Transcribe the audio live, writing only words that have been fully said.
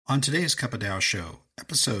On today's Cup of Dow show,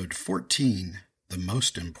 episode 14, The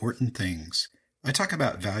Most Important Things, I talk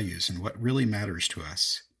about values and what really matters to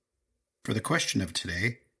us. For the question of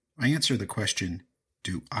today, I answer the question,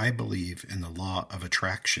 do I believe in the law of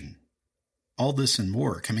attraction? All this and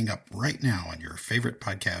more coming up right now on your favorite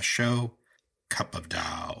podcast show, Cup of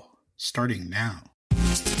Dow, starting now.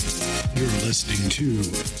 You're listening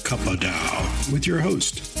to Cup of Dow with your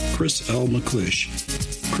host, Chris L. McClish.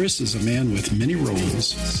 Chris is a man with many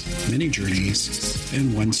roles, many journeys,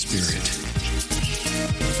 and one spirit.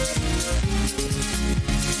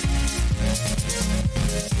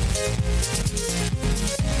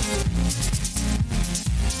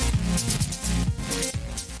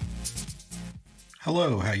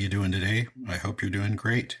 Hello, how you doing today? I hope you're doing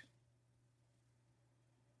great.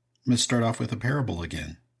 I'm going to start off with a parable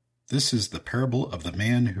again. This is the parable of the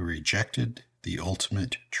man who rejected the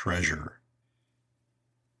ultimate treasure.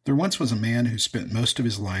 There once was a man who spent most of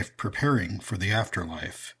his life preparing for the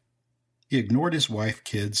afterlife. He ignored his wife,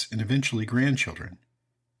 kids, and eventually grandchildren.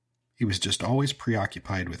 He was just always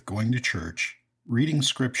preoccupied with going to church, reading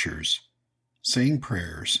scriptures, saying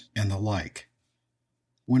prayers, and the like.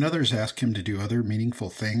 When others asked him to do other meaningful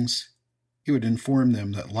things, he would inform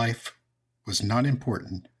them that life was not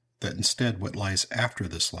important, that instead what lies after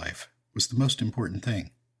this life was the most important thing.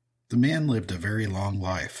 The man lived a very long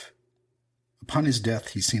life. Upon his death,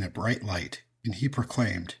 he seen a bright light, and he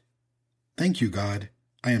proclaimed, "Thank you, God,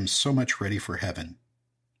 I am so much ready for heaven."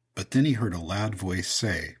 But then he heard a loud voice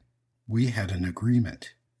say, "We had an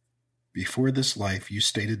agreement. Before this life, you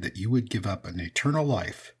stated that you would give up an eternal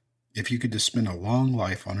life if you could just spend a long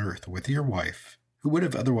life on earth with your wife, who would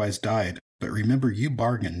have otherwise died, but remember you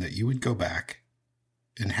bargained that you would go back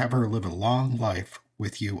and have her live a long life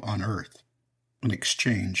with you on earth in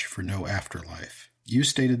exchange for no afterlife. You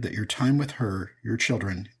stated that your time with her, your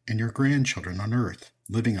children, and your grandchildren on earth,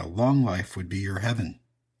 living a long life, would be your heaven."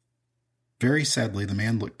 Very sadly, the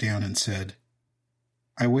man looked down and said,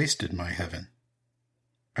 "I wasted my heaven.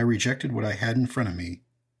 I rejected what I had in front of me,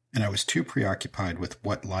 and I was too preoccupied with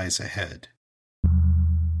what lies ahead."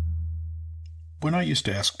 When I used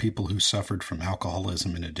to ask people who suffered from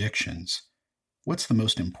alcoholism and addictions, "What's the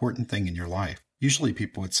most important thing in your life?" Usually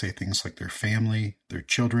people would say things like their family, their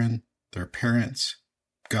children, their parents,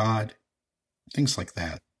 God, things like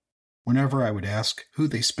that. Whenever I would ask who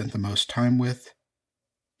they spent the most time with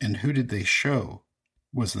and who did they show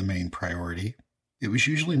was the main priority, it was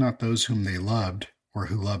usually not those whom they loved or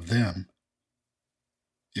who loved them.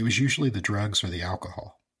 It was usually the drugs or the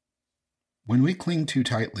alcohol. When we cling too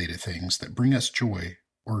tightly to things that bring us joy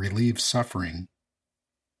or relieve suffering,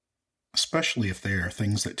 especially if they are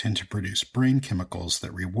things that tend to produce brain chemicals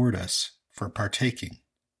that reward us for partaking,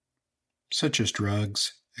 such as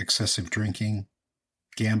drugs, excessive drinking,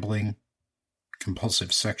 gambling,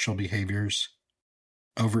 compulsive sexual behaviors,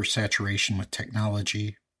 oversaturation with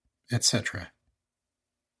technology, etc.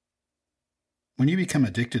 When you become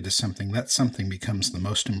addicted to something, that something becomes the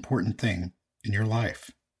most important thing in your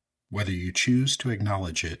life, whether you choose to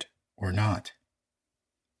acknowledge it or not.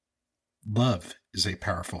 Love is a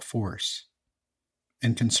powerful force,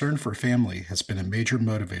 and concern for family has been a major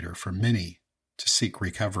motivator for many to seek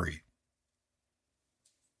recovery.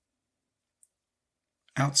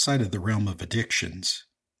 Outside of the realm of addictions,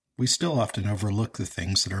 we still often overlook the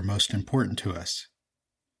things that are most important to us.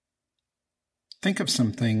 Think of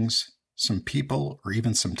some things, some people, or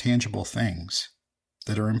even some tangible things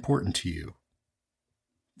that are important to you.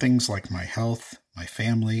 Things like my health, my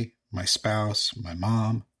family, my spouse, my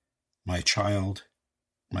mom, my child,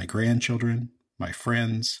 my grandchildren, my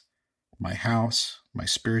friends, my house, my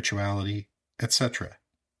spirituality, etc.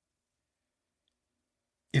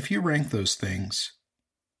 If you rank those things,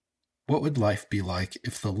 what would life be like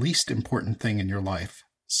if the least important thing in your life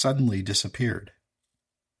suddenly disappeared?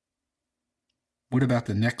 What about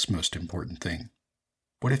the next most important thing?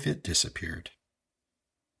 What if it disappeared?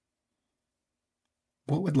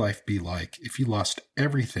 What would life be like if you lost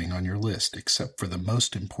everything on your list except for the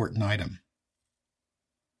most important item?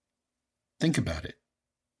 Think about it.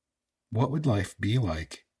 What would life be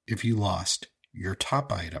like if you lost your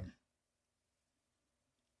top item?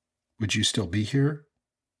 Would you still be here?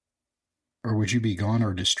 Or would you be gone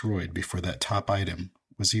or destroyed before that top item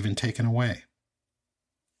was even taken away?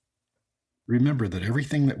 Remember that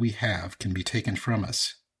everything that we have can be taken from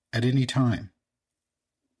us at any time.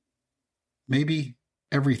 Maybe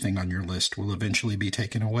everything on your list will eventually be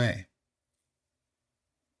taken away.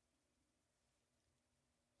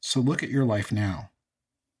 So look at your life now.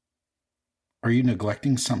 Are you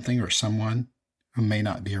neglecting something or someone who may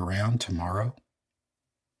not be around tomorrow?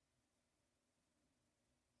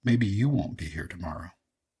 Maybe you won't be here tomorrow.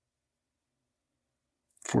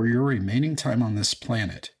 For your remaining time on this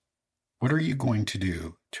planet, what are you going to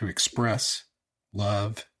do to express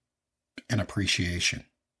love and appreciation?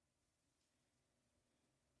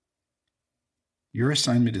 Your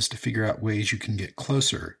assignment is to figure out ways you can get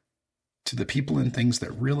closer to the people and things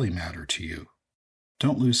that really matter to you.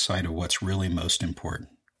 Don't lose sight of what's really most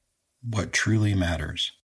important, what truly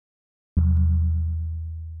matters.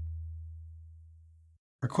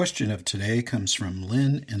 Our question of today comes from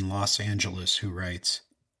Lynn in Los Angeles, who writes,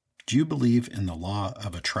 "Do you believe in the law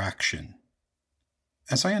of attraction?"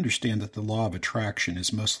 As I understand it, the law of attraction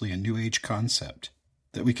is mostly a New Age concept,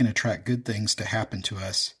 that we can attract good things to happen to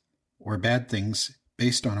us or bad things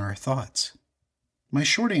based on our thoughts. My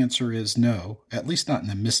short answer is no, at least not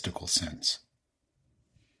in a mystical sense.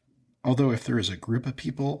 Although if there is a group of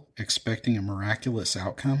people expecting a miraculous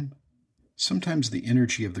outcome, sometimes the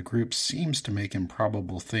energy of the group seems to make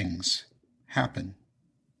improbable things happen.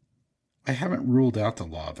 I haven't ruled out the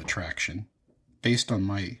law of attraction, based on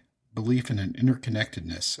my belief in an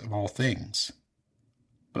interconnectedness of all things.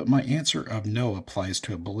 But my answer of no applies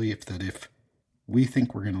to a belief that if we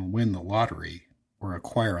think we're going to win the lottery or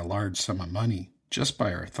acquire a large sum of money just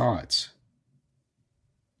by our thoughts,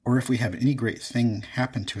 or if we have any great thing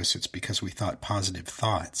happen to us, it's because we thought positive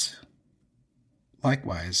thoughts.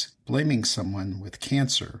 Likewise, blaming someone with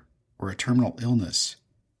cancer or a terminal illness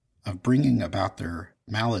of bringing about their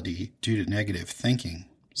malady due to negative thinking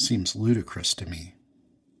seems ludicrous to me.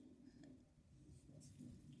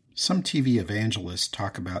 Some TV evangelists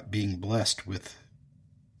talk about being blessed with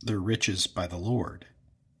their riches by the Lord.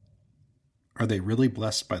 Are they really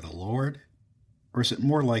blessed by the Lord? Or is it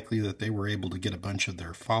more likely that they were able to get a bunch of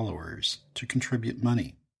their followers to contribute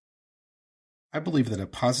money? I believe that a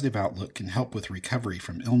positive outlook can help with recovery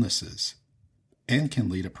from illnesses and can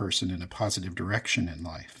lead a person in a positive direction in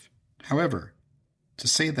life. However, to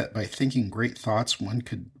say that by thinking great thoughts one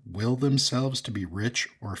could will themselves to be rich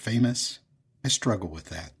or famous, I struggle with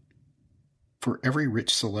that. For every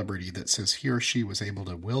rich celebrity that says he or she was able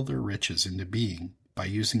to will their riches into being by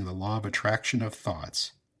using the law of attraction of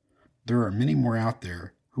thoughts, there are many more out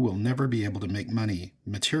there who will never be able to make money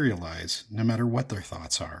materialize no matter what their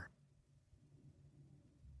thoughts are.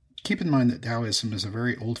 Keep in mind that Taoism is a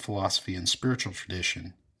very old philosophy and spiritual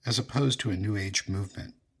tradition, as opposed to a New Age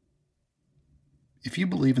movement. If you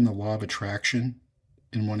believe in the law of attraction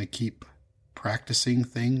and want to keep practicing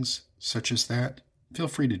things such as that, feel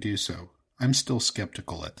free to do so. I'm still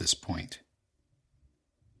skeptical at this point.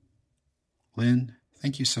 Lynn,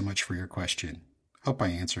 thank you so much for your question. Hope I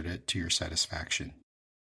answered it to your satisfaction.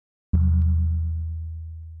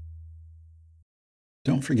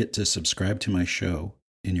 Don't forget to subscribe to my show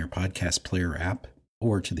in your podcast player app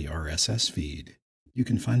or to the RSS feed. You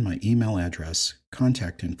can find my email address,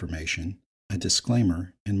 contact information, a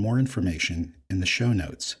disclaimer, and more information in the show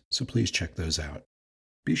notes, so please check those out.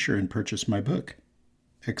 Be sure and purchase my book,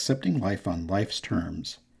 Accepting Life on Life's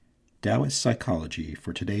Terms, Taoist Psychology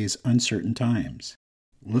for Today's Uncertain Times.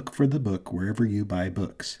 Look for the book wherever you buy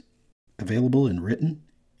books. Available in written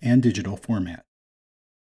and digital format.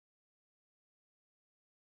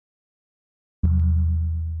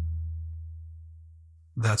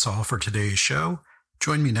 That's all for today's show.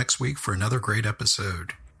 Join me next week for another great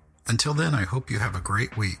episode. Until then, I hope you have a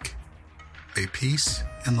great week. May peace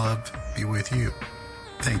and love be with you.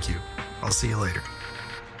 Thank you. I'll see you later.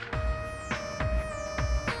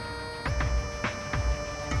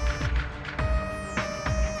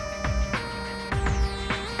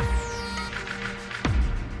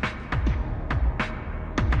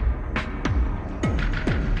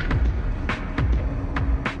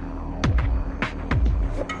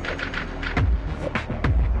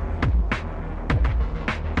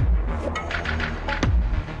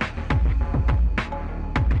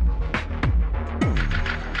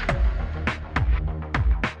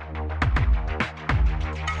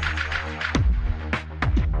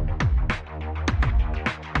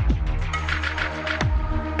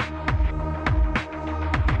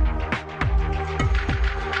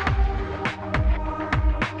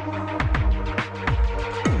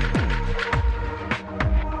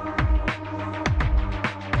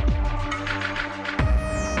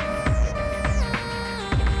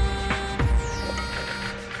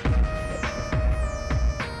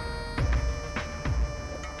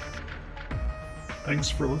 Thanks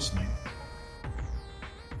for listening.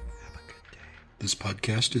 Have a good day. This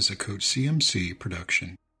podcast is a Coach CMC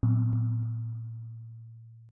production.